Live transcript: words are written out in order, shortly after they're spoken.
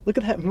Look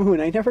at that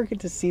moon. I never get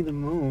to see the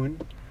moon.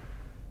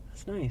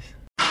 That's nice.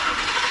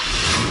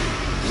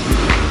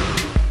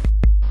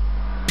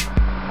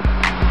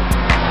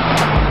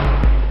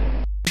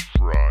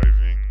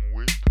 Driving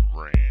with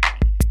Randy.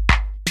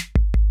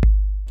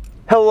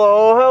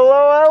 Hello.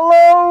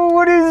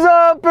 What is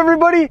up,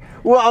 everybody?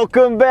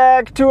 Welcome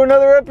back to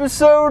another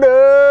episode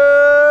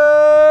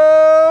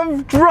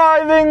of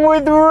Driving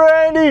with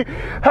Randy.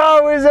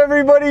 How is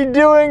everybody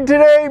doing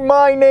today?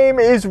 My name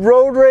is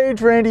Road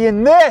Rage Randy,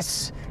 and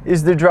this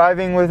is the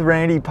Driving with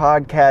Randy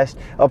podcast,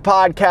 a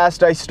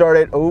podcast I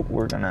started.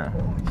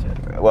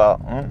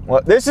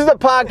 This is a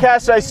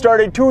podcast I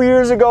started 2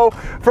 years ago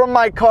from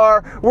my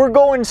car. We're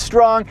going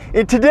strong.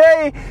 And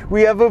today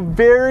we have a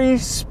very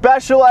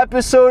special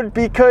episode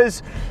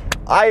because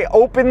I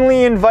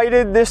openly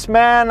invited this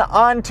man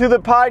onto the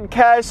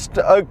podcast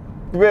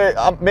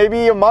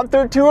maybe a month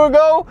or two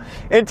ago.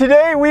 And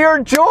today we are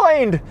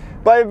joined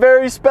by a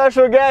very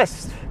special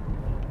guest.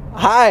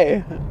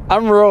 Hi,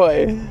 I'm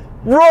Roy.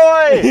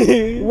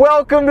 Roy,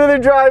 welcome to the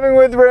Driving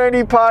with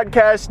Randy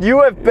podcast.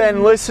 You have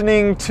been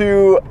listening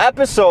to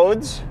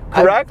episodes,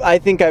 correct? I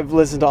think I've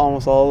listened to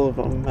almost all of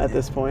them at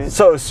this point.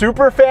 So,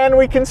 super fan,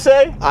 we can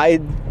say?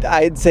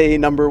 I'd say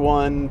number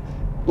one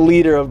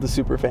leader of the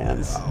super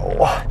fans.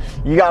 Oh,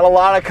 you got a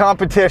lot of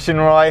competition,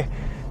 Roy.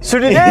 So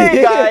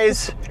today,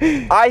 guys,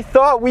 I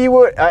thought we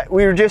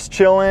were just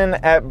chilling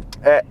at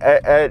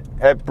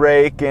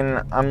break,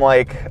 and I'm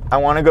like, I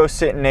want to go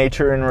sit in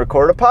nature and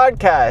record a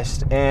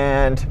podcast.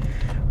 And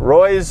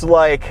Roy's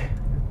like,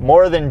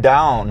 more than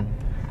down.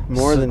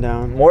 More than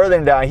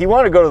down. He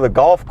wanted to go to the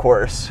golf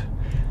course.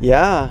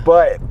 Yeah.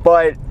 But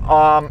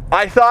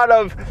I thought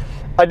of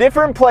a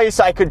different place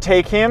I could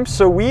take him.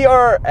 So we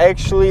are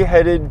actually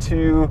headed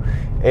to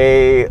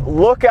a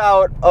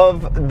lookout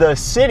of the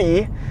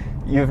city.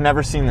 You've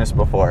never seen this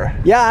before.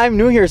 Yeah, I'm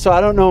new here, so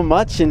I don't know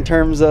much in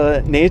terms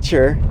of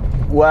nature.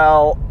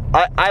 Well,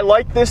 I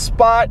like this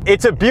spot.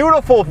 It's a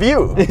beautiful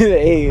view.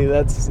 Hey,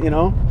 that's,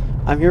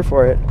 I'm here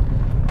for it.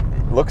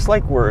 Looks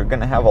like we're going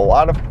to have a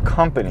lot of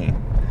company.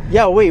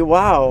 Yeah, wait,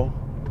 wow.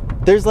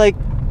 There's like...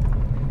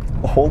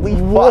 Holy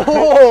fuck.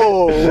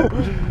 Whoa!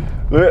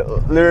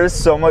 There is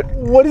so much...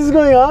 What is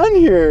going on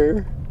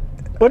here?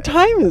 What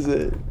time is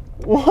it?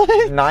 What?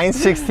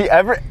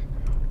 9:60.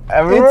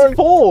 It's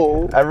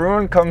full.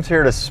 Everyone comes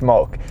here to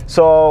smoke.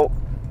 So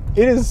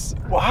it is,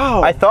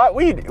 wow. I thought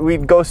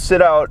we'd go sit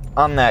out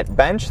on that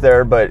bench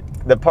there, but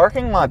the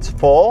parking lot's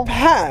full.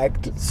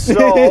 Packed. So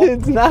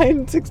it's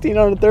 9:16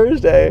 on a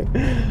Thursday.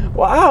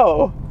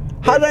 Wow.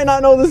 How did I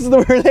not know this is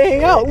the where they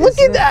hang out? Look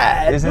at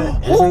that.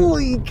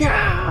 Holy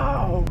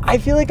cow. I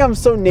feel like I'm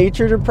so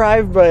nature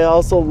deprived, but I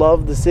also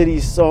love the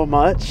city so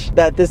much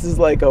that this is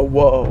like a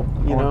whoa,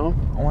 you know?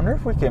 I wonder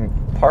if we can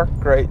park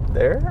right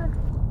there?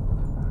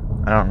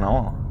 I don't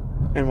know.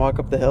 And walk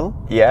up the hill?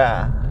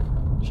 Yeah.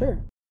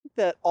 Sure.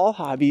 That all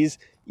hobbies,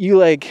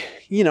 you I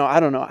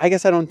don't know. I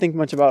guess I don't think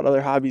much about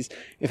other hobbies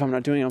if I'm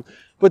not doing them.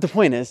 But the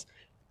point is,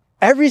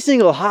 every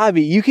single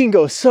hobby, you can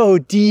go so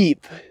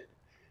deep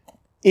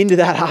into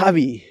that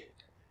hobby.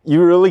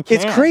 You really can.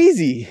 It's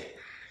crazy.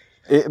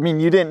 I mean,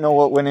 you didn't know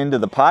what went into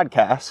the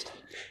podcast.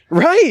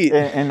 Right.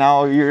 And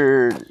now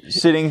you're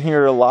sitting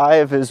here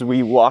live as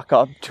we walk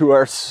up to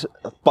our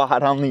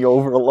spot on the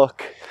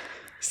overlook.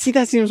 See,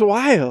 that seems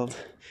wild.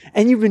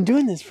 And you've been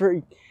doing this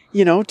for,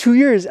 2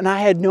 years, and I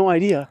had no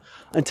idea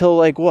until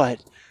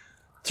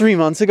 3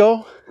 months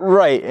ago?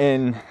 Right,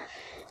 and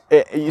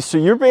so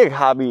your big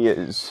hobby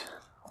is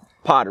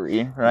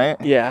pottery, right?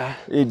 Yeah.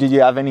 Did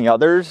you have any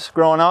others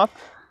growing up?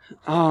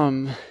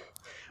 I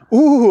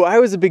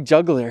was a big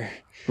juggler.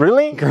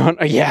 Really?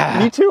 Yeah.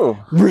 Me too.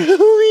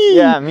 Really?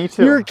 Yeah, me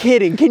too. You're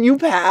kidding. Can you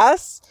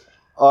pass?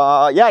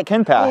 Yeah, I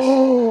can pass.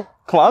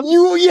 Clubs?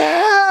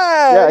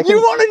 Yeah, you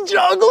want to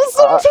juggle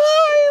sometime?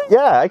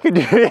 Yeah, I could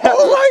do it.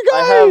 Oh my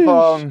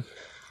gosh!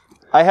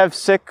 I have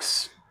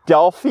 6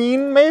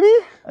 Delphine, maybe?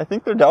 I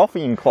think they're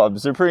Delphine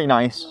clubs. They're pretty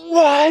nice.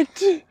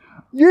 What?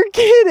 You're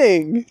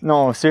kidding?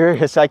 No,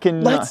 serious. I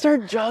can... Let's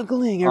start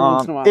juggling every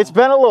once in a while. It's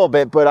been a little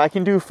bit, but I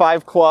can do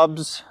 5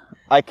 clubs.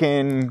 I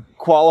can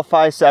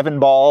qualify 7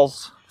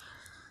 balls.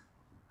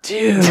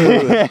 Dude,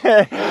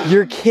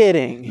 you're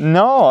kidding.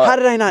 No. How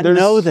did I not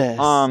know this?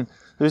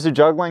 There's a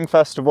juggling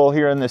festival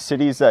here in the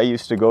cities that I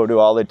used to go to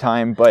all the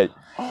time, but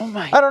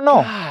I don't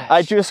know. Gosh.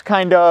 I just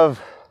kind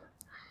of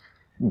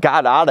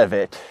got out of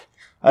it.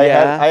 I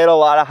had a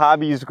lot of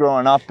hobbies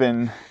growing up,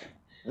 and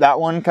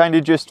that one kind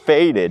of just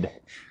faded.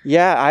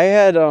 Yeah, I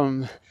had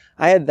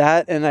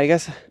that, and I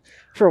guess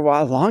for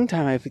a long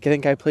time I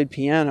think I played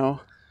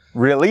piano.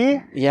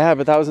 Really? Yeah,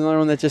 but that was another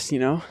one that just,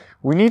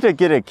 We need to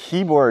get a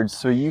keyboard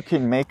so you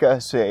can make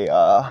us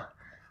a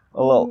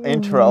little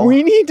intro.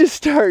 We need to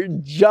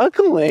start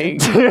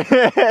juggling.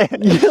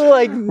 You're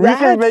like, we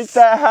can make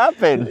that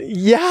happen.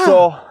 Yeah.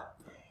 So,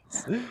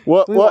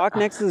 what? Walk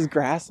next to this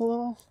grass a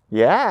little?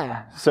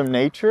 Yeah, some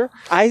nature.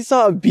 I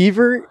saw a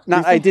beaver.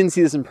 I didn't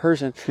see this in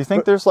person. Do you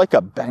think there's like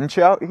a bench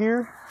out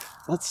here?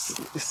 Let's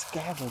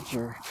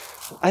scavenger.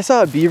 I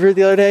saw a beaver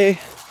the other day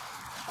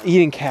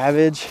eating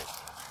cabbage.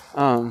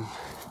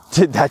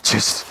 Did that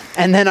just...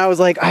 And then I was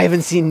like, I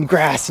haven't seen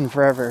grass in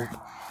forever.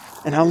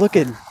 And now look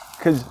at...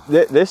 Because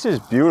this is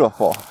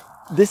beautiful.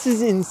 This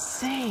is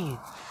insane.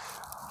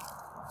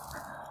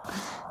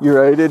 You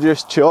ready to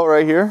just chill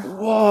right here?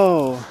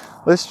 Whoa.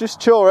 Let's just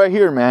chill right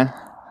here, man.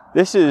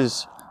 This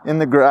is in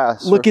the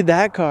grass. Look at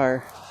that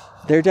car.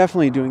 They're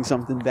definitely doing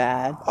something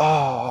bad.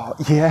 Oh,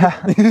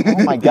 yeah.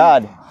 Oh, my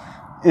God.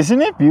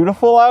 Isn't it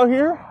beautiful out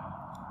here?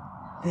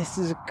 This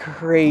is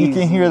crazy. You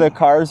can hear the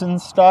cars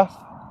and stuff.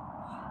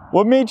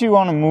 What made you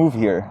want to move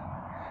here?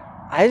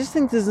 I just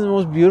think this is the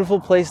most beautiful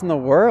place in the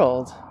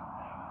world.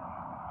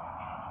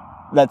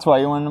 That's why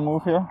you wanted to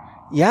move here?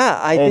 Yeah,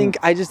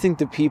 I just think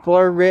the people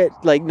are rich.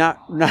 Like,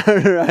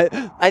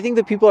 I think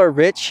the people are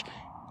rich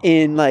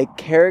in, like,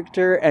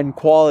 character and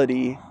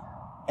quality.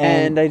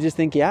 And I just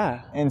think,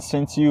 yeah. And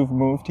since you've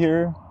moved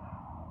here,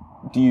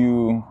 do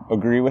you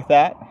agree with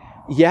that?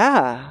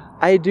 Yeah,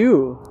 I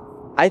do.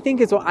 I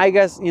think it's, I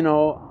guess, you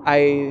know,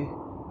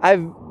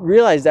 I've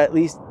realized, at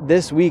least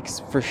this week's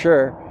for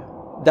sure,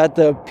 that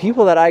the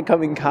people that I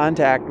come in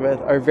contact with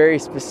are very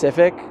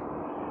specific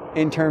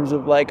in terms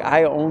of, like,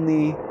 I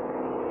only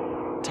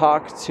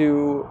talk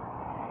to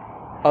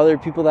other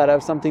people that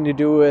have something to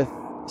do with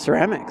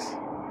ceramics.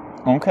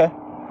 Okay.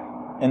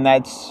 And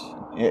that's,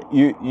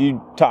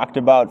 you talked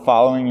about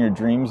following your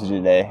dreams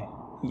today.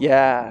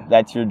 Yeah.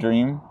 That's your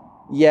dream?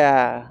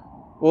 Yeah.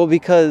 Well,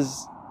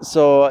 because,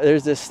 so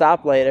there's this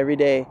stoplight every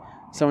day.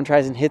 Someone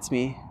tries and hits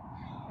me.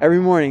 Every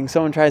morning,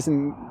 someone tries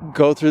and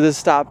go through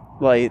this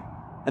stoplight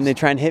and they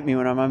try and hit me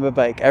when I'm on my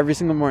bike. Every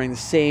single morning, the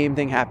same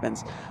thing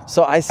happens.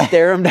 So I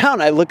stare them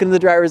down. I look into the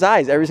driver's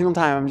eyes every single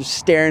time. I'm just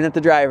staring at the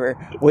driver,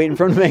 waiting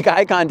for him to make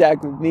eye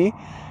contact with me.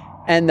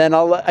 And then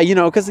I'll, you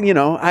know, because, you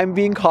know, I'm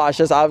being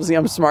cautious. Obviously,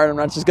 I'm smart. I'm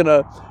not just going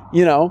to,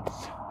 you know.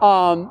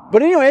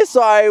 But anyway,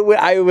 so I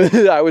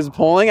was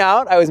pulling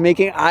out. I was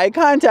making eye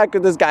contact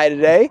with this guy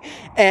today.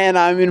 And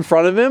I'm in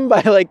front of him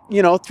by, like,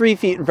 you know, 3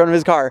 feet in front of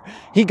his car.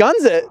 He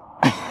guns it.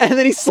 And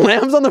then he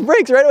slams on the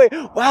brakes right away.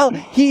 Well,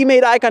 he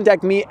made eye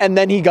contact with me, and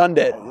then he gunned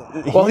it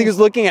while he was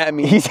looking at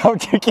me. He's out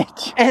to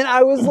get you. And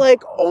I was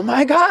like, oh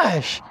my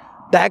gosh,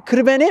 that could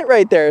have been it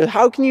right there.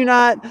 How can you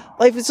not?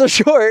 Life is so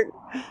short.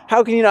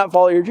 How can you not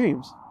follow your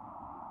dreams?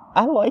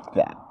 I like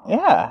that.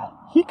 Yeah.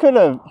 He could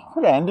have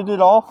ended it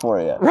all for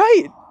you.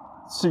 Right.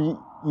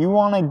 So you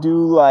want to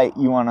do, like,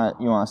 you want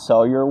to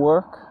sell your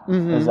work?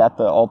 Mm-hmm. Is that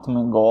the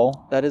ultimate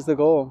goal? That is the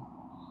goal.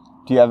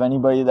 Do you have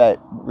anybody that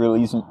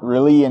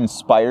really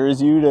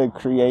inspires you to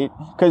create?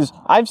 Because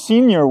I've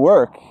seen your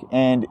work,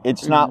 and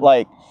it's not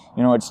like,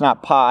 you know, it's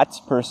not pots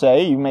per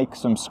se. You make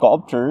some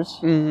sculptures.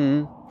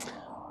 Mm-hmm.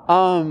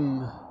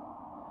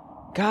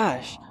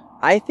 Gosh,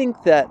 I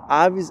think that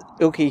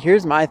okay,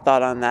 here's my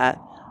thought on that.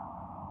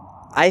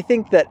 I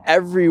think that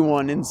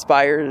everyone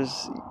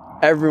inspires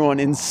everyone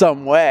in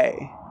some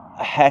way.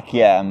 Heck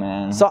yeah,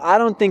 man. So I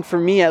don't think, for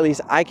me at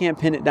least, I can't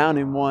pin it down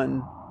in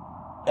one.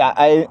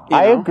 I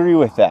agree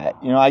with that.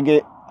 You know,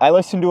 I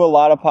listen to a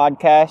lot of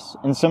podcasts,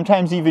 and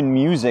sometimes even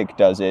music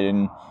does it,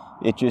 and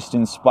it just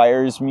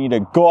inspires me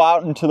to go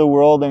out into the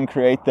world and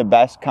create the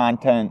best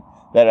content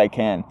that I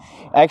can.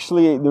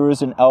 Actually, there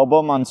was an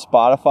album on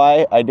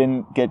Spotify. I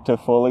didn't get to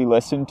fully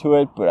listen to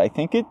it, but I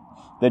think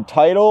the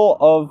title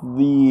of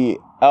the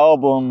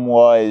album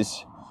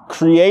was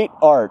Create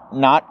Art,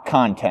 Not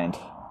Content.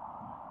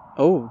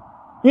 Oh.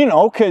 You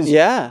know, because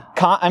yeah.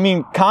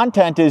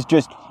 Content is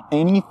just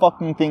any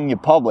fucking thing you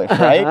publish,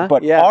 right?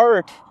 But yeah.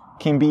 Art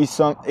can be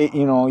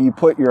you know, you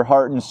put your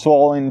heart and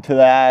soul into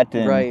that.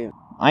 And right.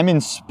 I'm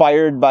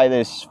inspired by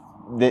this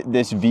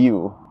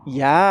view.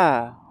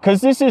 Yeah.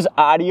 Because this is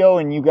audio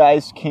and you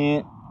guys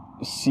can't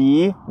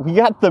see. We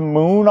got the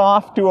moon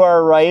off to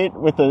our right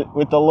with a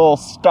little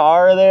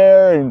star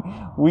there, and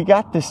we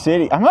got the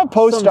city. I'm going to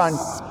post some on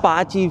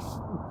spotty,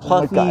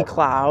 puffy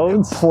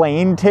clouds.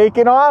 Plane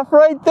taking off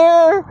right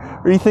there?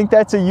 Or you think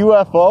that's a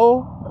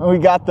UFO? We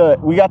got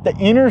the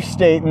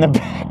interstate in the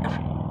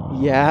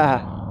background.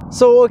 Yeah.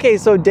 So, okay,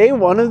 so day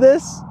one of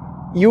this,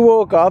 you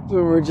woke up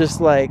and were just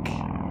like,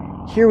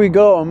 here we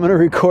go, I'm going to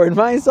record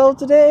myself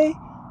today?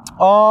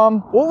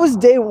 What was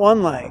day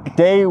one like?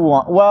 Day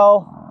one,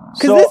 well...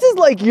 Because this is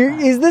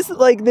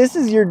like this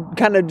is your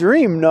kind of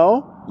dream,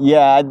 no?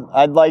 Yeah,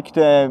 I'd like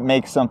to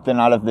make something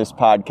out of this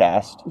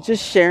podcast.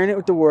 Just sharing it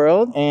with the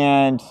world?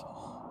 And,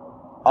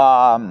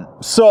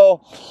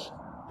 so...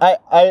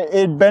 I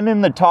had been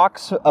in the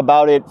talks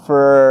about it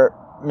for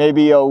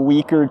maybe a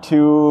week or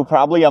two,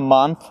 probably a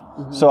month.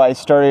 Mm-hmm. So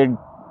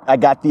I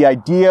got the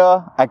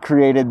idea, I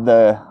created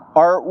the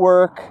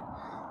artwork,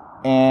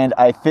 and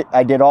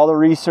I did all the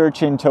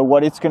research into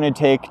what it's going to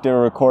take to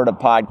record a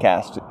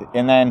podcast.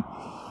 And then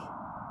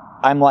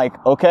I'm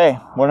like, okay,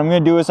 what I'm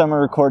going to do is I'm going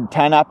to record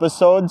 10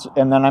 episodes,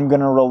 and then I'm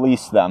going to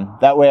release them.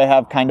 That way I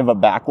have kind of a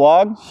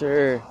backlog.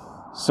 Sure.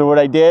 So what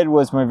I did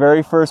was my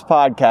very first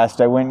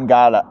podcast, I went and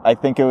got I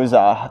think it was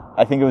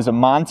a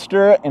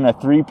Monster and a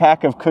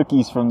 3-pack of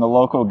cookies from the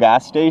local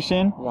gas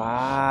station.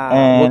 Wow.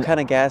 And what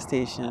kind of gas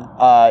station?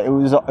 It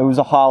was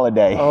a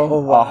Holiday. Oh,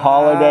 wow. A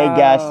Holiday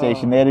gas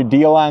station. They had a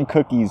deal on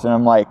cookies, and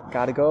I'm like,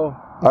 gotta go.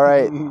 all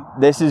right,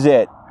 this is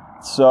it.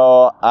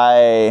 So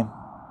I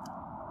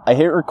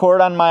hit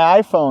record on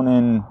my iPhone,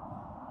 and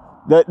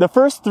the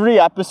first 3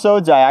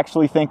 episodes, I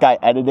actually think I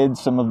edited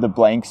some of the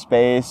blank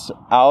space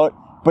out.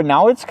 But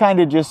now it's kind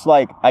of just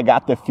like I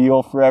got the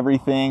feel for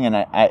everything, and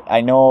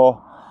I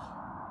know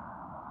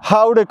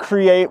how to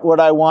create what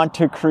I want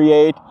to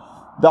create.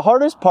 The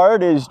hardest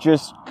part is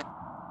just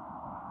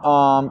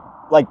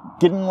like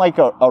getting like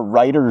a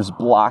writer's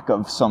block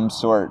of some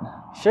sort.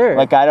 Sure.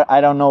 Like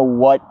I don't know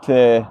what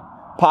to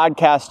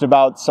podcast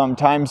about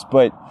sometimes,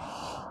 but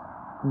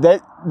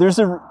that there's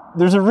a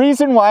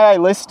reason why I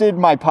listed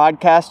my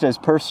podcast as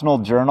personal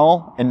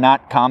journal and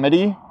not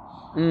comedy.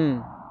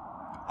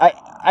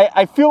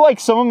 I feel like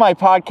some of my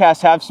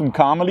podcasts have some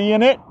comedy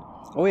in it.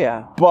 Oh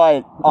yeah.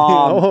 But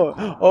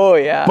oh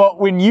yeah. But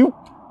when you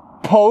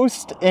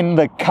post in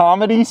the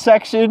comedy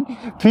section,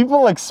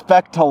 people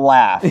expect to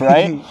laugh,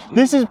 right?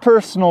 This is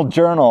personal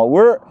journal.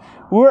 We're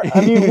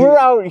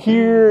out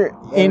here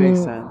in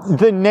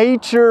the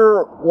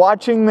nature,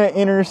 watching the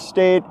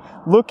interstate,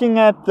 looking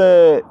at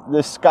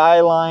the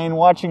skyline,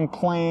 watching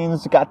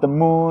planes, got the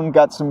moon,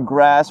 got some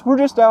grass. We're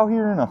just out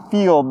here in a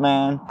field,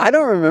 man. I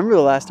don't remember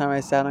the last time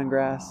I sat on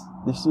grass.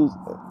 This is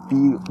a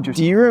field.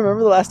 Do you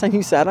remember the last time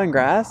you sat on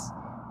grass?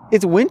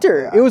 It's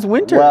winter. It was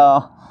winter.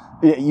 Well,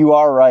 you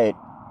are right.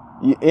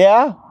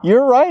 Yeah,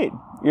 you're right.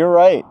 You're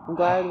right. I'm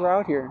glad we're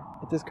out here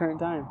at this current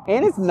time.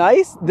 And it's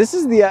nice. This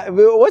is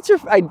what's your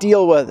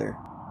ideal weather?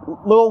 A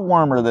little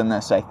warmer than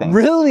this, I think.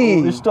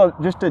 Really? Just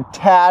a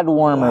tad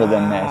warmer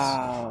than this.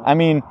 I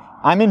mean,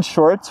 I'm in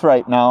shorts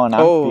right now, and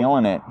I'm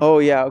feeling it. Oh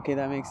yeah, okay,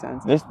 that makes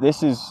sense.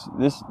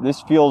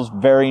 This feels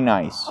very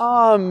nice.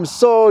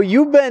 So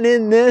you've been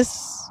in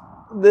this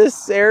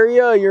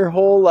area your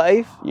whole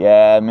life?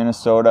 Yeah,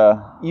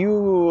 Minnesota.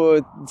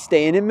 You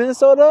staying in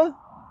Minnesota?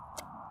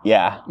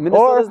 Yeah.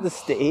 Minnesota's the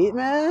state,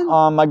 man?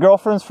 My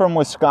girlfriend's from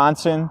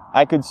Wisconsin.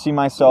 I could see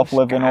myself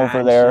living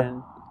over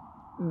there.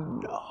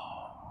 No.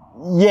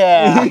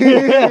 Yeah.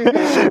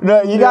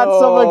 No, you got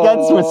something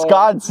against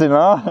Wisconsin,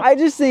 huh? I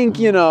just think,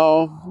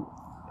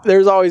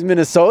 there's always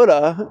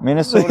Minnesota.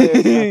 Minnesota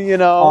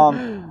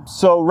is,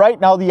 so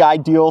right now the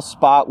ideal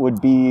spot would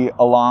be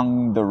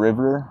along the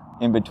river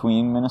in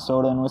between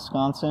Minnesota and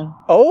Wisconsin.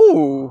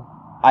 Oh.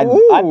 I'd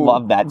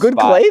love that good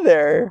spot. Clay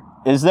there.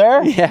 Is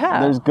there?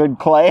 Yeah. There's good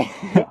clay.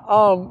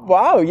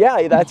 Wow,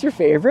 yeah, that's your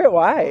favorite?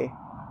 Why?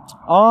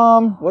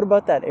 What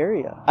about that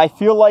area? I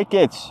feel like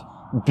it's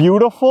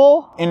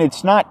beautiful and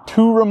it's not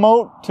too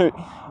remote to...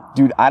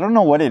 Dude, I don't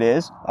know what it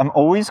is. I'm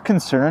always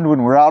concerned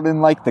when we're out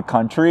in like the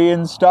country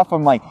and stuff.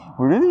 I'm like,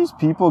 where do these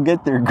people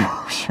get their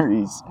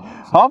groceries?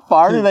 How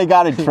far do they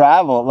got to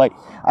travel? Like,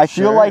 I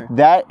feel like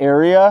that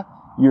area...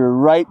 You're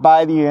right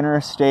by the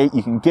interstate.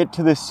 You can get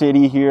to the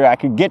city here. I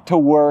could get to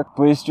work,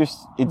 but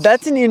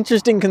that's an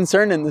interesting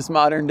concern in this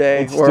modern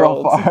day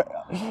world.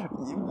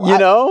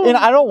 So and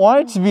I don't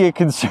want it to be a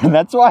concern.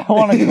 That's why I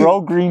want to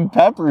grow green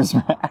peppers,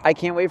 man. I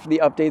can't wait for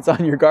the updates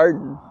on your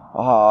garden.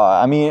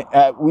 I mean,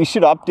 we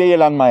should update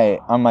it on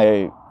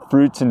my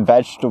fruits and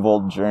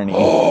vegetable journey.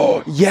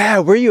 Oh, yeah.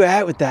 Where are you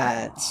at with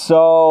that?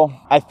 So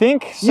I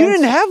think you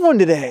didn't have one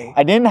today.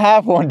 I didn't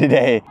have one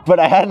today, but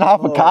I had an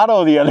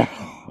avocado the other day.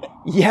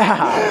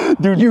 Yeah.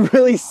 Dude, you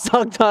really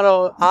sucked on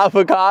an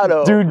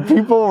avocado. Dude,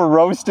 people were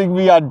roasting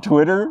me on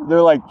Twitter.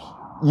 They're like,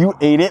 you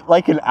ate it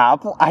like an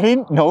apple? I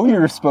didn't know you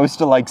were supposed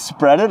to like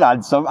spread it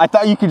on some. I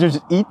thought you could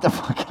just eat the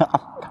fucking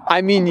avocado.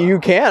 I mean, you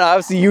can.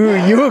 Obviously,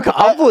 you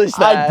accomplished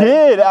that. I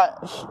did.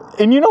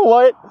 And you know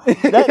what?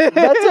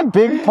 That's a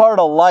big part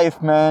of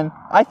life, man.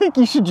 I think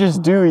you should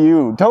just do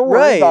you. Don't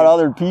worry about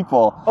other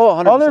people. Oh,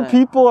 100%. Other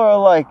people are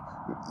like,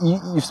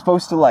 you're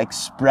supposed to like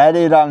spread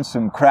it on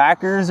some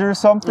crackers or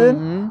something.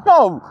 Mm-hmm.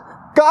 No,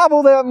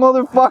 gobble that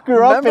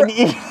motherfucker up and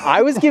eat.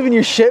 I was giving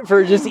you shit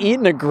for just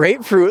eating a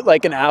grapefruit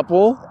like an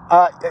apple.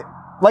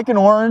 Like an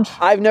orange.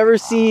 I've never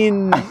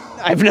seen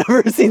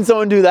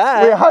someone do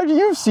that. Wait, how do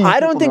you see? I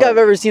don't think I've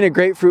ever seen a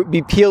grapefruit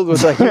be peeled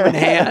with a human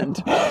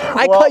hand.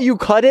 You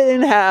cut it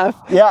in half.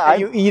 Yeah,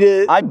 you eat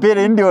it. I bit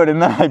into it and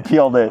then I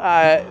peeled it.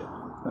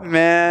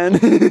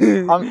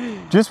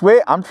 Man. Just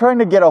wait. I'm trying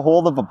to get a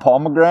hold of a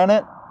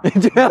pomegranate.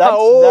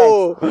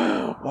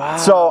 Wow.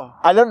 So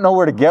I don't know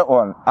where to get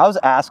one. I was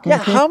asking. Yeah,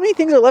 how many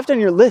things are left on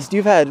your list?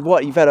 You've had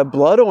what? You've had a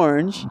blood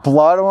orange.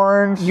 Blood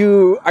orange.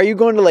 Are you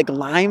going to like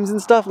limes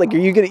and stuff? Like, are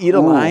you going to eat a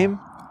lime?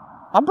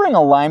 I'll bring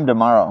a lime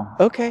tomorrow.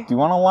 Okay. Do you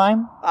want a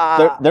lime?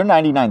 They're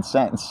 99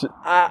 cents.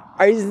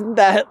 Isn't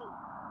that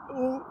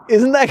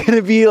going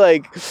to be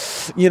like,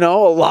 a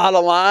lot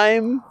of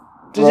lime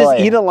to just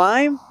eat a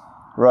lime?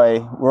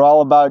 Right. We're all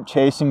about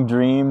chasing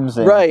dreams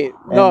and,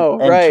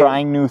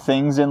 trying new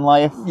things in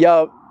life.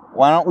 Yup.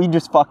 Why don't we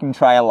just fucking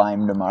try a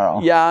lime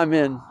tomorrow? Yeah, I'm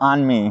in.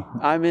 On me.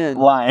 I'm in.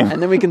 Lime.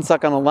 And then we can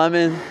suck on a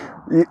lemon.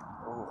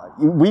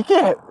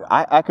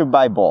 I could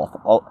buy both.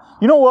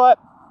 You know what?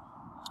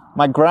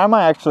 My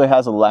grandma actually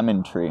has a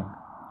lemon tree.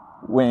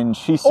 When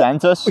she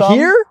sends us some...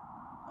 Here?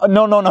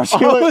 No.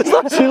 She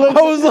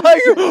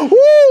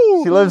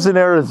lives in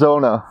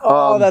Arizona.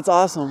 Oh, that's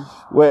awesome.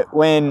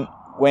 When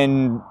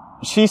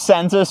she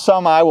sends us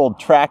some, I will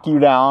track you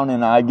down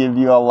and I give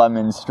you a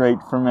lemon straight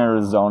from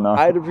Arizona.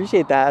 I'd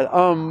appreciate that.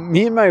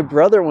 Me and my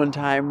brother one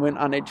time went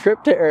on a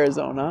trip to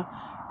Arizona,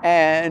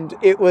 and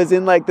it was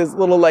in like this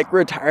little like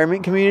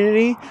retirement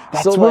community.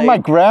 That's where my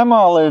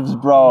grandma lives,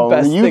 bro.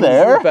 Were you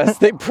there?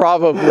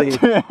 Probably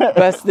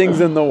best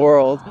things in the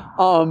world.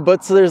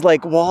 But so there's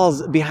like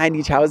walls behind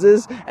each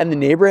houses, and the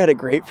neighbor had a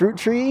grapefruit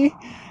tree,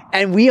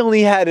 and we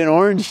only had an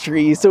orange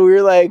tree. So we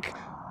were like,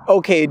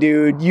 okay,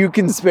 dude, you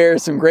can spare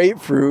some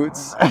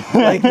grapefruits.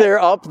 Like, they're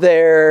up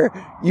there.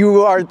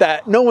 You aren't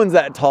that, no one's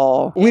that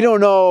tall. We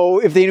don't know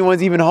if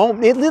anyone's even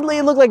home. It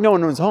looked like no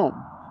one was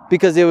home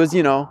because it was,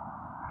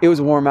 it was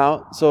warm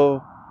out.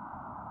 So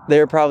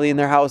they're probably in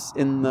their house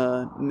in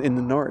the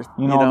north.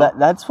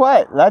 That's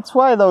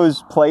why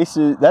those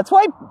places, that's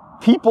why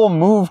people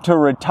move to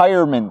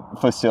retirement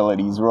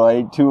facilities,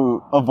 right?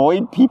 To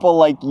avoid people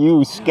like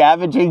you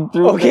scavenging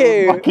through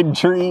the fucking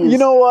trees. You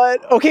know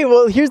what? Okay,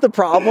 well, here's the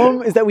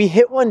problem is that we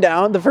hit one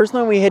down. The first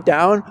one we hit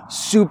down,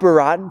 super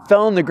rotten,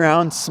 fell on the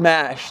ground,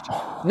 smashed.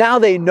 Now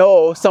they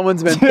know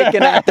someone's been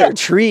picking at their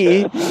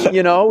tree.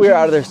 We were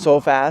out of there so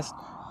fast.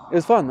 It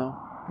was fun, though.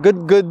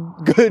 Good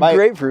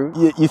grapefruit.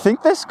 You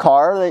think this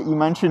car that you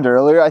mentioned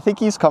earlier, I think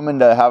he's coming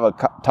to have a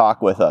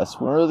talk with us.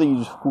 What are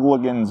these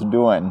hooligans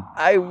doing?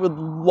 I would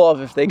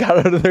love if they got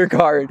out of their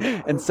car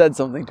and said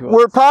something to us.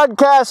 We're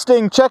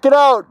podcasting. Check it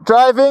out.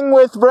 Driving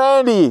with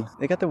Randy.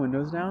 They got the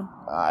windows down?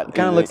 It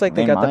kind of looks like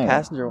they got the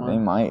passenger one. They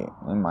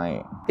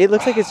might. It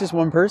looks like it's just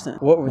one person.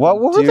 What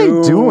were they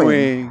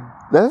doing?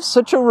 That's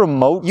such a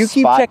remote You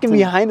keep checking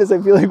behind us.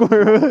 I feel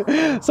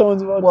like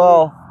someone's about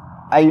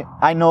to...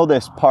 I know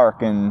this park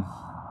and...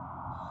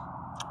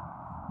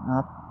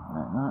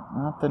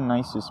 Not the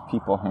nicest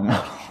people hang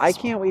out. I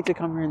can't wait to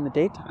come here in the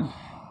daytime.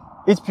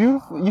 It's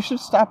beautiful. You should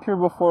stop here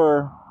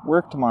before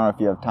work tomorrow if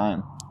you have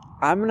time.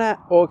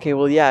 Okay,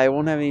 well, yeah, I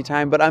won't have any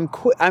time, but I'm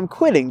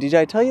quitting. Did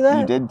I tell you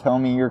that? You did tell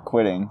me you're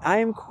quitting. I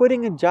am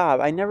quitting a job.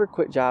 I never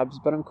quit jobs,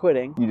 but I'm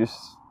quitting. You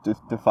just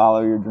to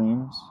follow your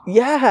dreams?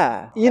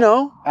 Yeah,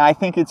 I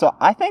think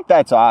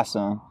that's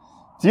awesome.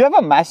 Do you have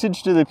a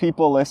message to the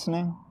people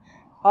listening?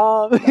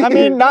 I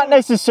mean, not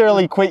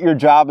necessarily quit your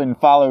job and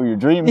follow your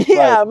dreams.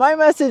 Yeah, my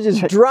message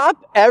is drop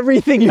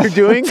everything you're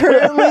doing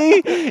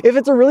currently. If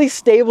it's a really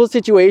stable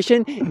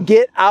situation,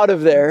 get out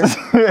of there.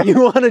 You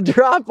want to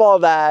drop all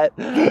that.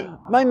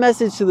 My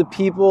message to the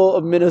people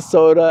of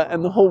Minnesota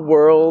and the whole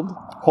world.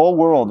 Whole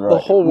world, right? The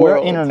whole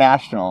world. We're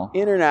international.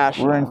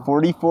 International. We're in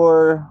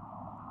 44...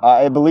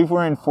 I believe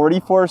we're in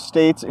 44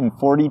 states and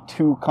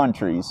 42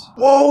 countries.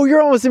 Whoa, you're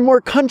almost in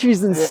more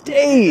countries than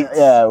states.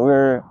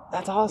 Yeah,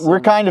 that's awesome. We're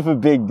kind of a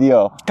big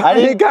deal. I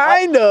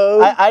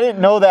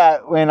didn't know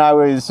that when I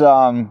was,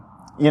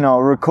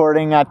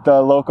 recording at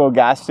the local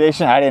gas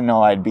station. I didn't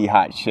know I'd be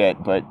hot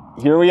shit, but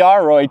here we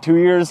are, Roy, 2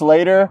 years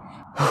later.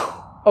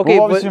 Okay,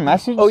 what was your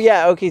message? Oh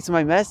yeah, okay. So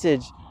my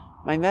message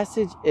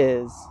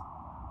is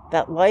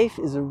that life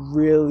is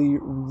really,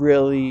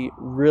 really,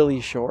 really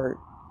short.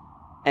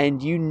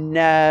 And you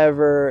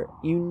never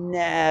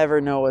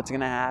know what's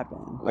gonna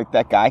happen. Like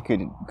that guy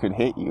could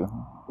hit you.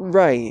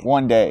 Right.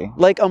 One day.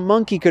 Like a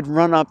monkey could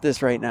run up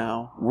this right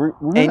now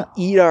and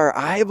eat our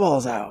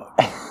eyeballs out.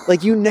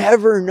 Like you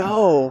never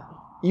know.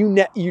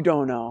 You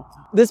don't know.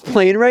 This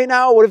plane right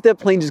now, what if that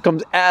plane just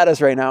comes at us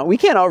right now? We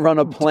can't outrun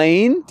a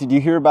plane. Did you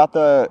hear about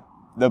the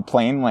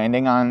plane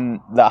landing on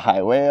the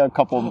highway a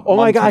couple months back? Oh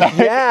my gosh,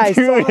 yeah, I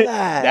saw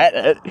that.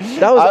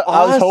 That was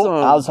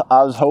awesome.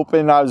 I was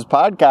hoping I was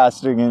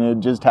podcasting and it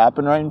just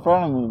happened right in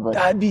front of me. But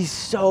that'd be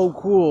so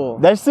cool.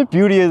 That's the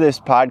beauty of this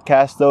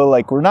podcast, though.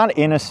 Like, we're not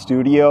in a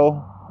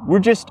studio. We're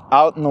just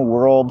out in the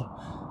world.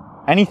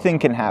 Anything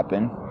can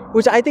happen.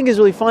 Which I think is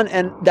really fun,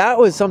 and that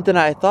was something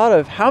I thought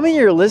of. How many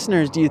of your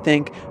listeners do you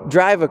think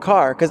drive a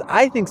car? Because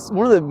I think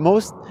one of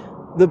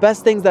the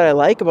best things that I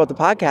like about the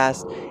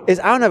podcast is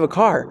I don't have a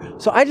car.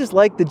 So I just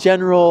like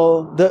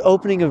the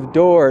opening of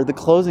door, the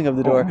closing of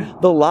the door,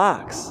 the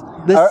locks,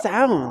 the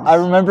sounds. I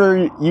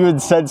remember you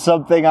had said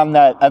something on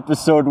that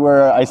episode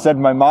where I said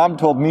my mom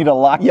told me to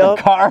lock the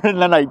car,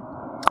 and then I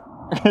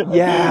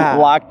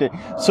locked it.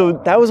 So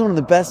that was one of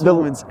the best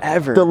moments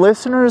ever. The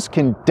listeners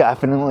can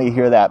definitely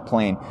hear that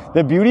plane.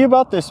 The beauty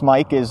about this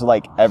mic is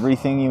like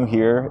everything you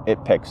hear,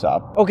 it picks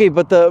up. Okay,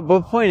 but the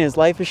point is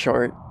life is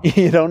short.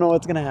 You don't know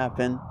what's going to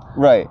happen.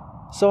 Right.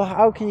 So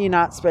how can you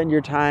not spend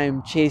your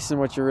time chasing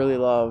what you really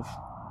love?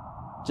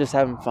 Just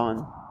having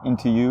fun. And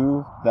to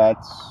you,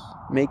 that's...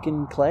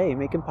 making clay,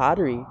 making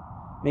pottery,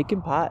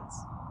 making pots.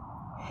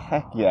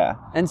 Heck yeah.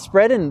 And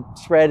spreading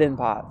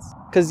pots.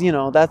 Because,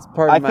 that's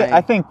part of my...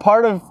 I think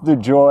part of the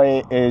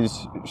joy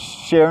is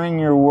sharing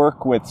your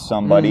work with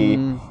somebody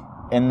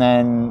and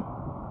then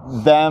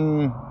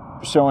them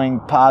showing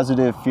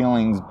positive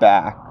feelings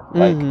back.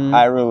 Like,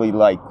 I really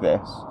like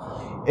this.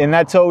 And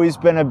that's always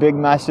been a big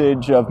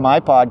message of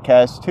my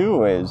podcast,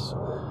 too, is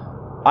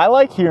I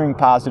like hearing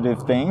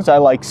positive things. I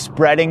like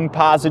spreading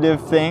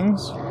positive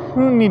things.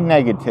 Who need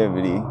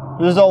negativity?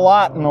 There's a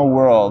lot in the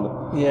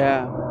world.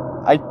 Yeah.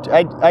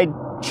 I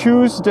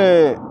choose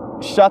to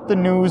shut the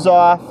news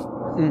off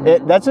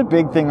That's a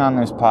big thing on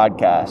this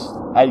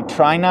podcast. I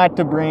try not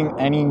to bring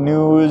any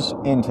news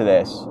into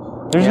this.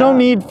 There's no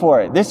need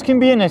for it. This can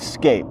be an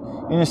escape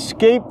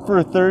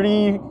for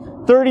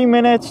 30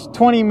 minutes,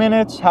 20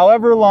 minutes,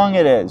 however long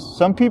it is.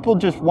 Some people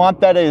just want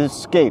that as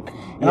escape.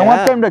 And I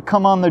want them to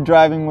come on the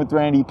Driving with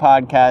Randy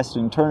podcast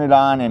and turn it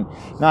on and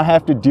not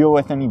have to deal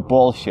with any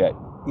bullshit.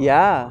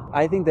 Yeah,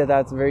 I think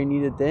that's a very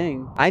needed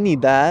thing. I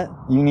need that.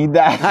 You need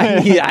that?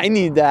 I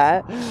need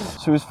that.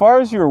 So as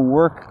far as your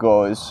work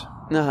goes,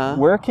 Uh-huh.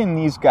 where can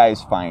these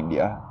guys find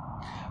you?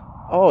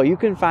 Oh, you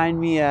can find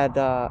me at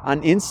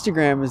on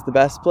Instagram is the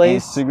best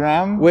place.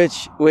 Instagram?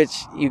 Which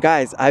you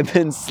guys, I've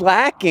been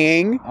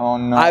slacking. Oh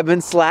no. I've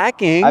been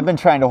slacking. I've been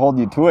trying to hold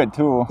you to it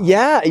too.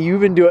 Yeah, you've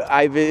been doing.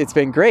 It's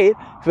been great.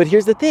 But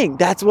here's the thing.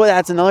 That's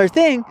another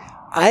thing.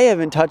 I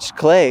haven't touched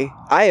clay.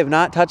 I have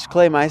not touched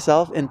clay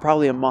myself in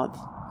probably a month.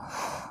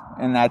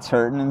 And that's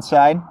hurting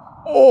inside?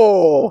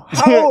 Oh,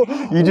 how?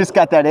 You just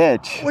got that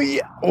itch.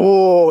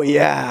 Oh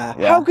yeah.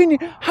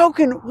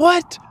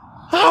 What?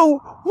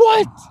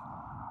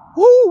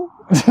 Who?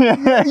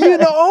 You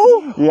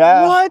know?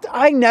 Yeah. What?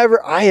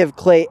 I have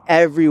clay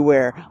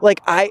everywhere.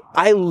 Like I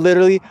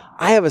literally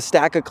have a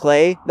stack of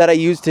clay that I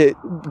use to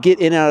get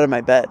in and out of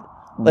my bed.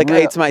 Like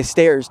it's my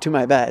stairs to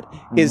my bed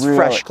is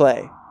fresh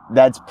clay.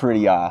 That's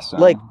pretty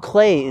awesome. Like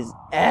clay is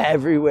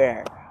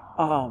everywhere.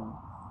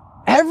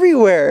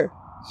 Everywhere.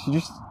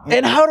 So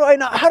And how do I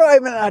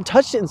have not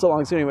touched it in so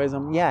long? So anyways,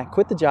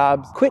 quit the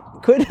jobs. Quit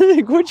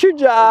your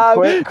job.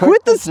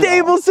 Quit the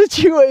stable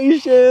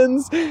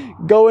situations.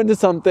 Go into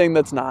something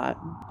that's not.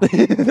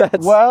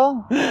 That's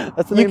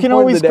the you can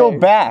always go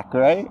back,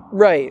 right?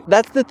 Right.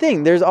 That's the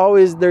thing. There's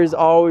always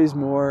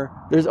more.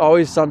 There's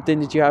always something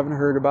that you haven't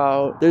heard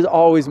about. There's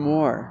always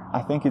more.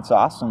 I think it's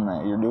awesome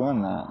that you're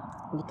doing that.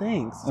 Well,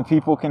 thanks. And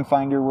people can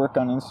find your work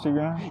on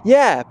Instagram?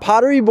 Yeah,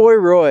 Pottery Boy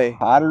Roy.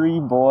 Pottery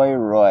Boy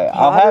Roy.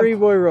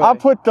 Boy Roy. I'll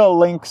put the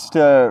links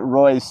to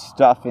Roy's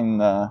stuff in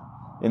the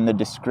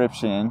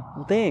description.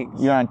 Well,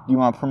 thanks. You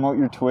want to promote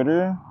your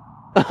Twitter?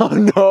 Oh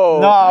no.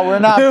 No, we're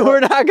not.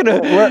 We're not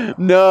gonna. We're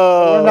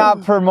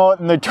not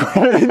promoting the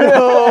Twitter.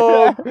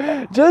 No.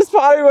 Just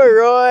Pottery Boy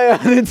Roy on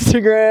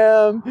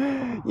Instagram.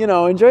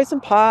 Enjoy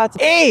some pots.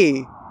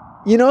 Hey,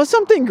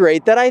 something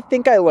great that I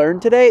think I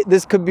learned today?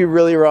 This could be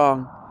really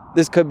wrong.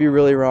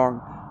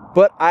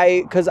 But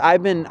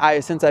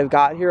since I've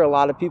got here, a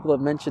lot of people have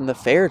mentioned the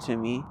fair to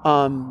me.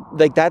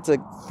 Like that's a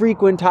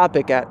frequent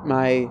topic at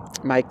my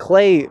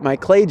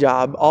clay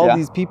job. All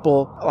these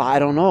people, I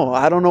don't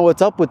know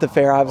what's up with the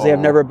fair. Obviously, I've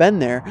never been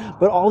there,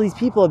 but all these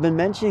people have been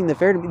mentioning the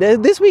fair to me.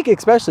 This week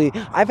especially,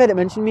 I've had it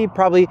mentioned to me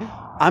probably,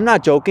 I'm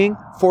not joking,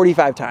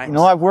 45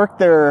 times. I've worked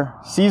there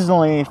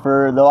seasonally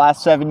for the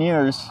last 7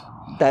 years.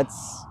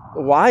 That's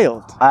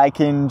wild. I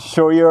can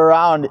show you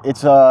around.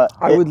 I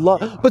would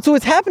love, but so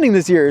it's happening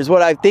this year is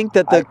what I think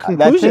that the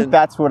conclusion. I think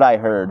that's what I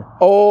heard.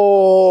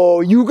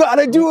 Oh, you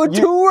gotta do a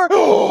tour.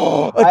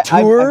 A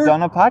tour. I've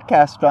done a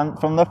podcast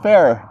from the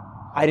fair.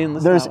 I didn't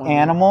listen. There's to that one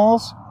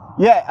animals.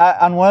 Yeah,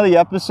 on one of the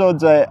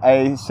episodes,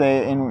 I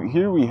say, and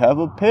here we have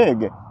a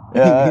pig. We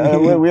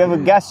have a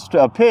guest,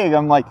 a pig.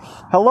 I'm like,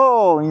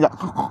 hello. And he's like,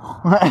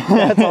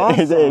 that's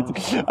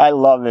awesome. I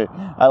love it.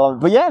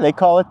 But yeah, they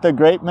call it the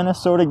Great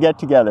Minnesota Get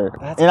Together.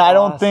 That's and I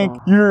awesome.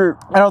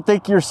 I don't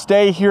think your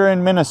stay here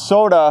in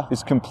Minnesota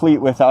is complete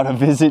without a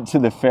visit to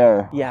the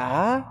fair.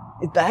 Yeah,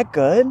 is that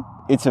good?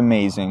 It's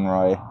amazing,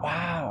 Roy.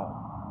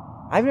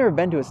 Wow, I've never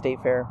been to a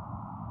state fair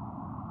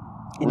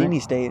in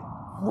any state.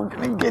 We're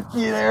gonna get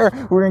you there.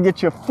 We're gonna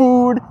get you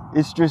food.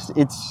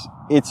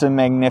 It's a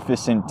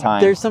magnificent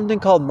time. There's something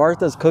called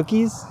Martha's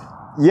Cookies.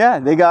 Yeah,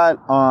 they got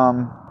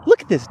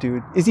Look at this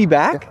dude. Is he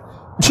back?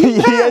 He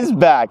is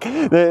back.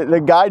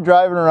 The guy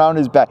driving around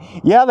is back.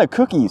 Yeah, the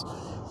cookies.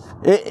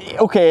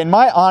 Okay, in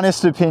my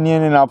honest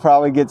opinion, and I'll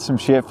probably get some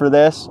shit for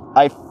this,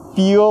 I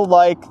feel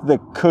like the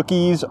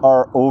cookies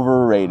are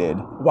overrated.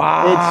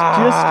 Wow. It's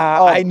just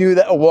I knew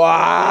that. Wow.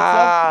 It's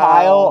a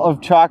pile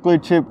of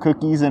chocolate chip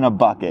cookies in a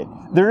bucket.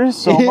 There is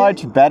so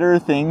much better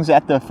things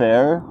at the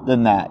fair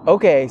than that.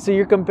 Okay, so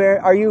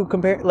are you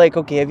comparing, like,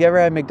 okay, have you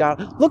ever had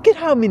McDonald's? Look at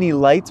how many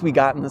lights we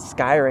got in the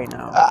sky right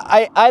now.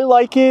 I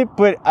like it,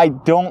 but I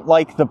don't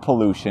like the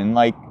pollution.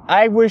 Like,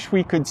 I wish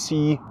we could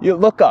see,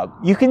 look up,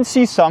 you can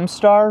see some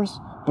stars,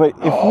 but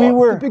if we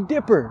were... the Big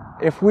Dipper.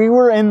 If we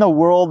were in the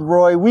world,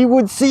 Roy, we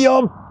would see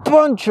a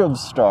bunch of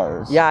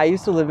stars. Yeah, I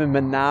used to live in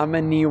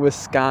Menominee,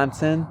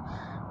 Wisconsin.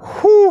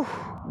 Whew.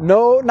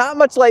 No, not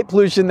much light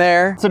pollution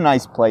there. It's a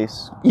nice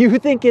place. You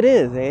think it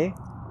is, eh?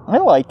 I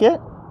like it.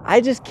 I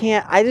just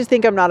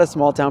think I'm not a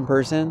small town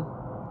person.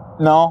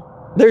 No.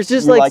 There's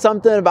just like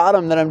something about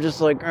them that I'm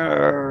just like, big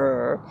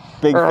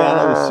fan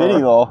of the city,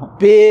 though.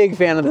 Big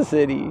fan of the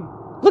city.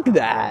 Look at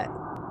that.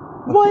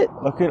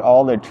 What? Look at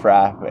all the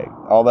traffic.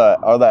 All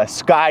the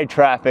sky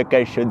traffic,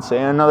 I should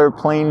say. Another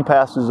plane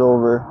passes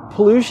over.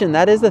 Pollution,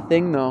 that is a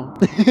thing, though.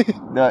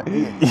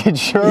 It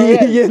sure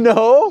is. You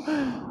know?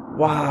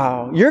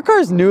 Wow. Your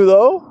car's new,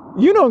 though.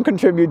 You don't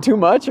contribute too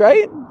much,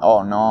 right?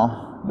 Oh,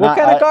 no. What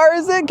kind of car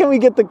is it? Can we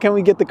get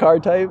the car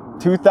type?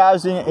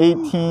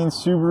 2018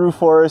 Subaru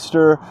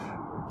Forester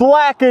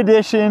Black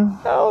Edition.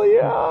 Hell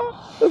yeah.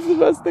 That's the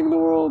best thing in the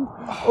world.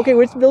 Okay,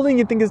 which building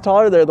you think is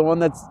taller there? The one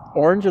that's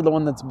orange or the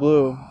one that's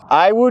blue?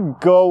 I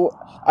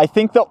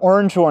think the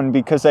orange one,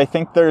 because I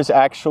think there's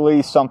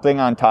actually something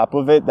on top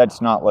of it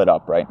that's not lit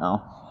up right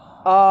now.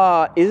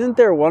 Isn't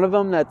there one of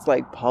them that's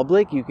like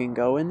public? You can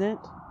go in it?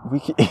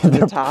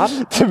 The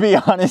top? To be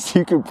honest,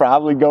 you could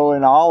probably go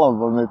in all of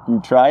them if you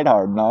tried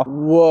hard enough.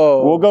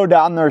 Whoa. We'll go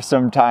down there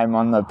sometime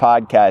on the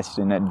podcast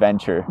and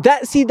adventure.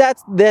 That's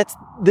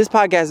this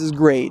podcast is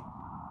great.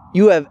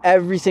 You have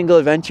every single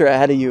adventure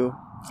ahead of you.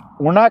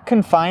 We're not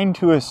confined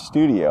to a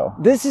studio.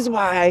 This is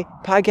why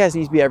podcast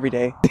needs to be every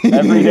day.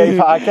 Everyday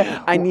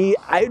podcast?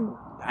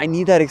 I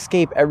need that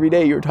escape every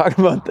day. You were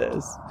talking about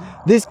this.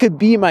 This could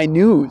be my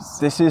news.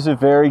 This is a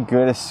very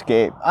good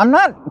escape. I'm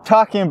not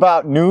talking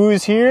about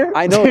news here.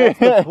 I know,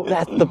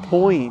 that's the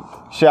point.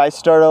 Should I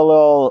start a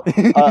little,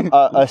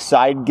 a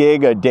side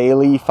gig, a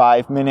daily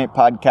 5-minute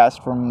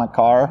podcast from my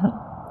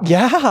car?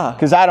 Yeah.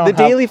 Because I don't The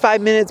daily 5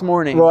 minutes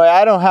morning. Roy,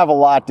 I don't have a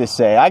lot to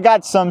say. I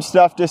got some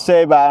stuff to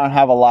say, but I don't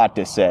have a lot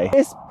to say.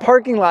 This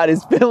parking lot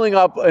is filling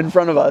up in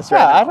front of us right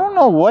now. I don't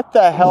know what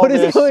the hell What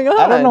is going on?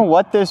 I don't know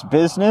what this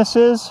business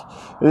is.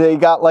 They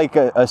got like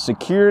a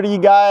security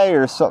guy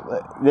or something.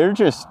 They're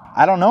just,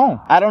 I don't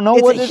know. I don't know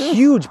what it is. It's a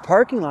huge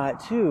parking lot,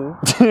 too.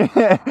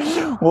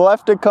 We'll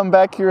have to come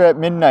back here at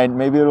midnight.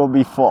 Maybe it'll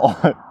be full.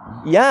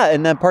 Yeah,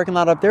 and that parking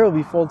lot up there will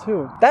be full,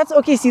 too. That's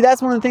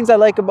one of the things I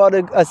like about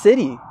a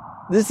city.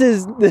 This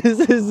is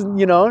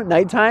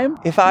nighttime.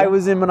 If I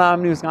was in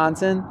Menominee,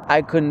 Wisconsin,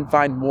 I couldn't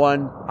find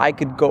one. I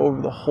could go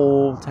over the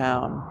whole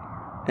town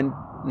and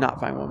not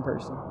find one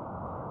person.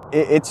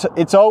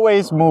 It's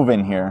always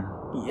moving here.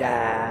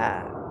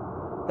 Yeah.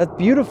 That's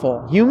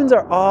beautiful. Humans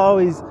are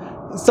always...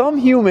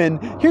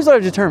 Here's what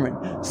I've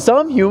determined.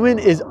 Some human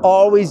is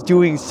always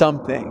doing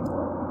something.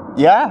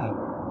 Yeah.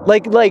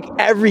 Like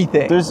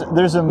everything. There's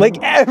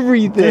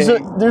everything.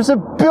 There's a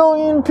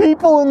billion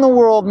people in the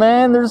world,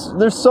 man.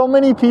 There's so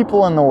many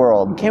people in the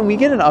world. Can we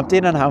get an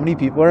update on how many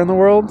people are in the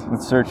world?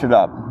 Let's search it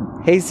up.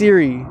 Hey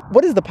Siri,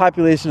 what is the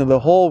population of the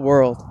whole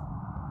world?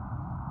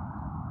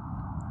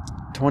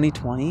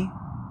 2020?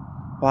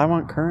 Well, I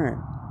want current.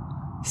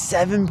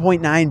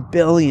 7.9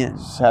 billion.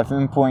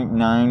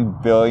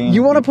 7.9 billion.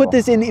 You want to put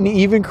this in an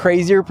even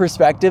crazier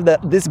perspective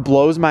that this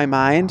blows my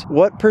mind?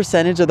 What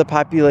percentage of the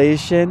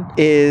population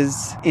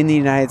is in the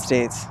United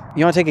States?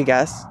 You want to take a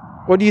guess?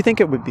 What do you think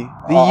it would be?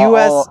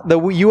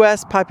 The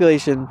US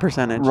population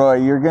percentage. Roy,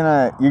 you're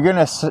gonna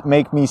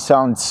make me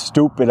sound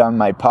stupid on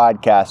my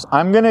podcast.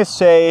 I'm gonna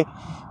say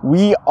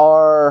we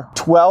are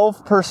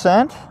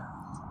 12%.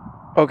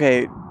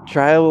 Okay,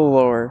 try a little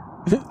lower.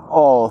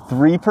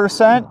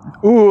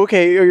 3%? Ooh,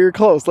 okay, you're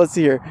close. Let's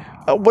see here.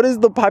 What is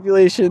the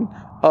population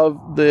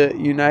of the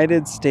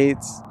United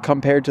States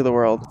compared to the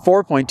world?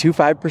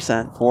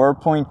 4.25%.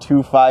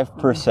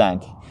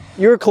 4.25%.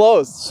 You're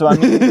close. So, I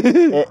mean,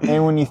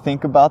 and when you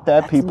think about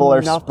that, people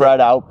are spread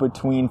out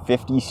between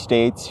 50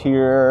 states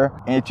here,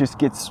 and it just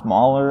gets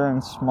smaller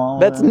and smaller.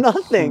 That's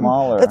nothing.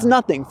 Smaller. That's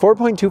nothing.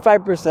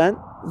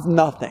 4.25% is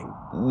nothing.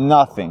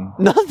 Nothing.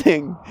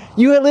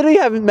 You literally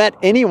haven't met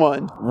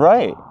anyone.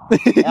 Right.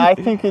 I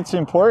think it's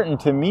important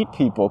to meet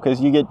people because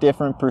you get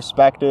different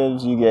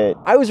perspectives.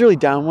 I was really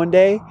down one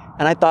day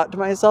and I thought to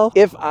myself,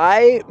 if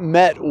I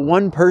met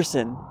one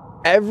person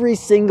every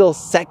single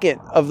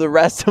second of the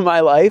rest of my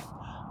life,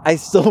 I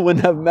still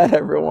wouldn't have met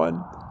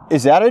everyone.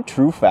 Is that a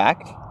true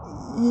fact?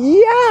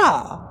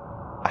 Yeah.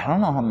 I don't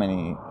know how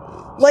many.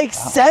 Like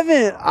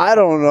 7. I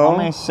don't know. How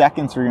many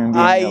seconds are going to be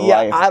in your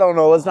life? I don't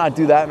know. Let's not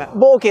do that.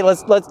 Well, okay,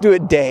 let's do a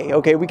day.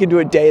 Okay, we can do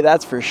a day.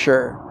 That's for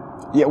sure.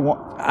 Yeah,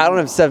 I don't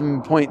have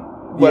 7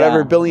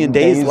 billion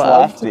days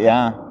left.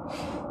 Yeah.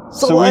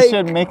 So we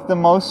should make the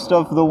most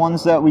of the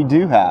ones that we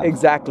do have.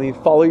 Exactly.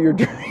 Follow your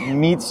dreams.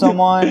 Meet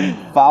someone,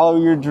 follow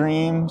your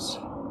dreams,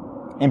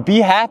 and be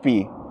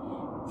happy.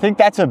 I think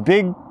that's a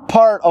big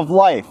part of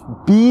life.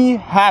 Be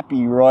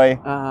happy, Roy.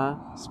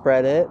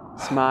 Spread it.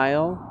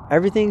 Smile.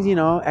 Everything's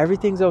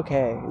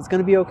okay. It's going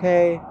to be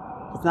okay.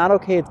 If it's not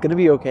okay, it's going to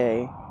be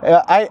okay.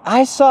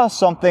 I saw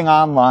something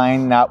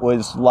online that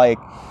was like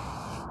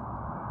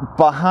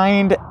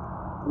behind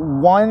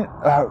one...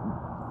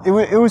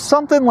 It was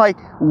something like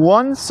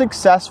one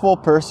successful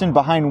person,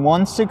 behind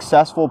one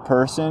successful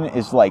person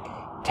is like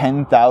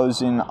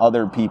 10,000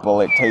 other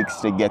people it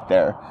takes to get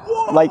there.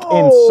 Whoa, like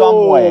in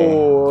some way.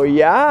 Oh,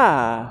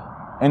 yeah.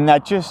 And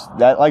that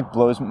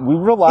blows me. We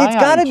rely on each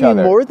other. It's got to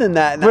be more than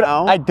that now. But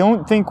I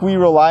don't think we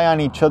rely on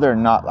each other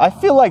enough. I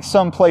feel like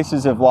some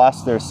places have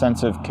lost their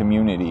sense of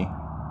community.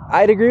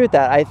 I'd agree with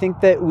that. I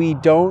think that we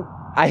don't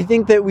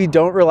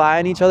rely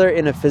on each other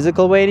in a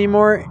physical way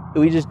anymore.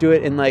 We just do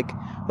it in like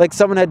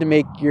someone had to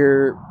make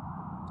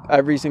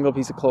every single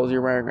piece of clothes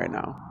you're wearing right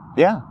now.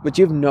 Yeah. But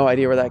you have no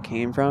idea where that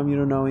came from. You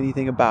don't know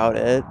anything about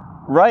it.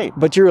 Right.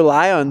 But you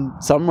rely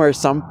on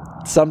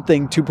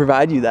something to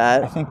provide you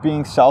that. I think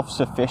being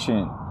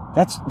self-sufficient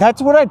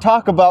That's what I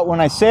talk about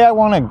when I say I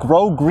want to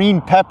grow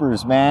green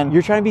peppers, man.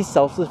 You're trying to be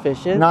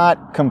self-sufficient?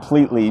 Not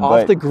completely, Off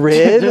but the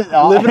grid?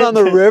 Living on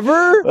the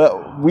river?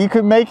 We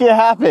could make it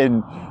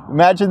happen.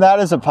 Imagine that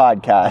as a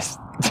podcast.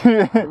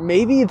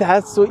 Maybe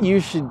that's what you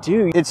should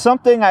do. It's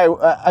something I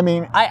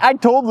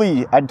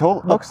totally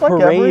looks like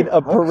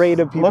a parade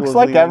of people. Looks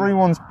like leaving.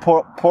 everyone's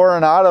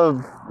pouring out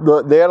of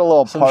they had a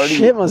little Some party.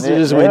 shit must have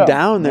just went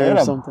down there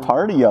or something.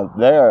 Party up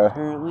there.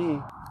 Apparently.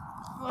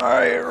 All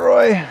right,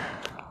 Roy.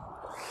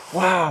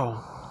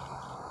 Wow.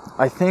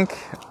 I think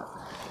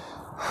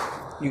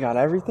You got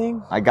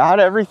everything? I got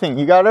everything.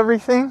 You got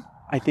everything?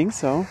 I think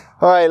so.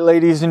 All right,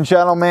 ladies and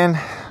gentlemen,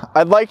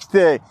 I'd like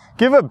to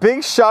give a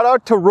big shout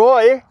out to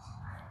Roy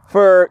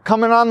for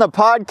coming on the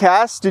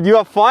podcast. Did you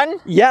have fun?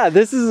 Yeah,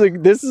 this is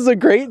a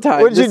great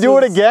time. Would you do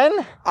it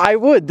again? I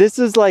would. This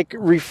is like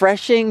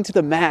refreshing to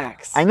the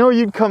max. I know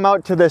you'd come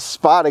out to this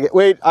spot again.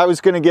 Wait, I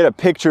was going to get a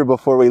picture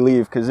before we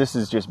leave because this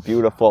is just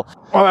beautiful.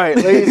 All right,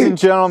 ladies and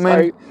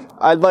gentlemen,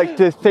 I'd like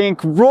to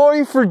thank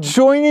Roy for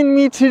joining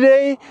me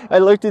today. I'd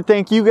like to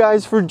thank you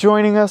guys for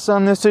joining us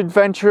on this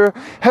adventure.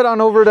 Head on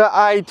over to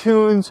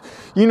iTunes.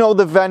 You know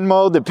the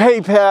Venmo, the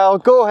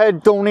PayPal. Go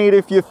ahead, donate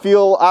if you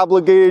feel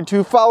obligated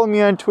to. Follow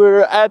me on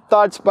Twitter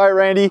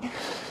 @ThoughtsByRandy.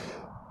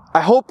 I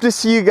hope to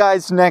see you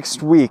guys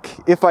next week.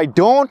 If I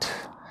don't,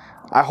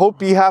 I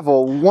hope you have a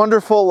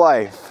wonderful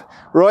life.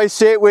 Roy,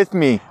 say it with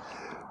me.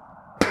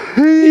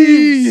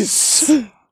 Peace.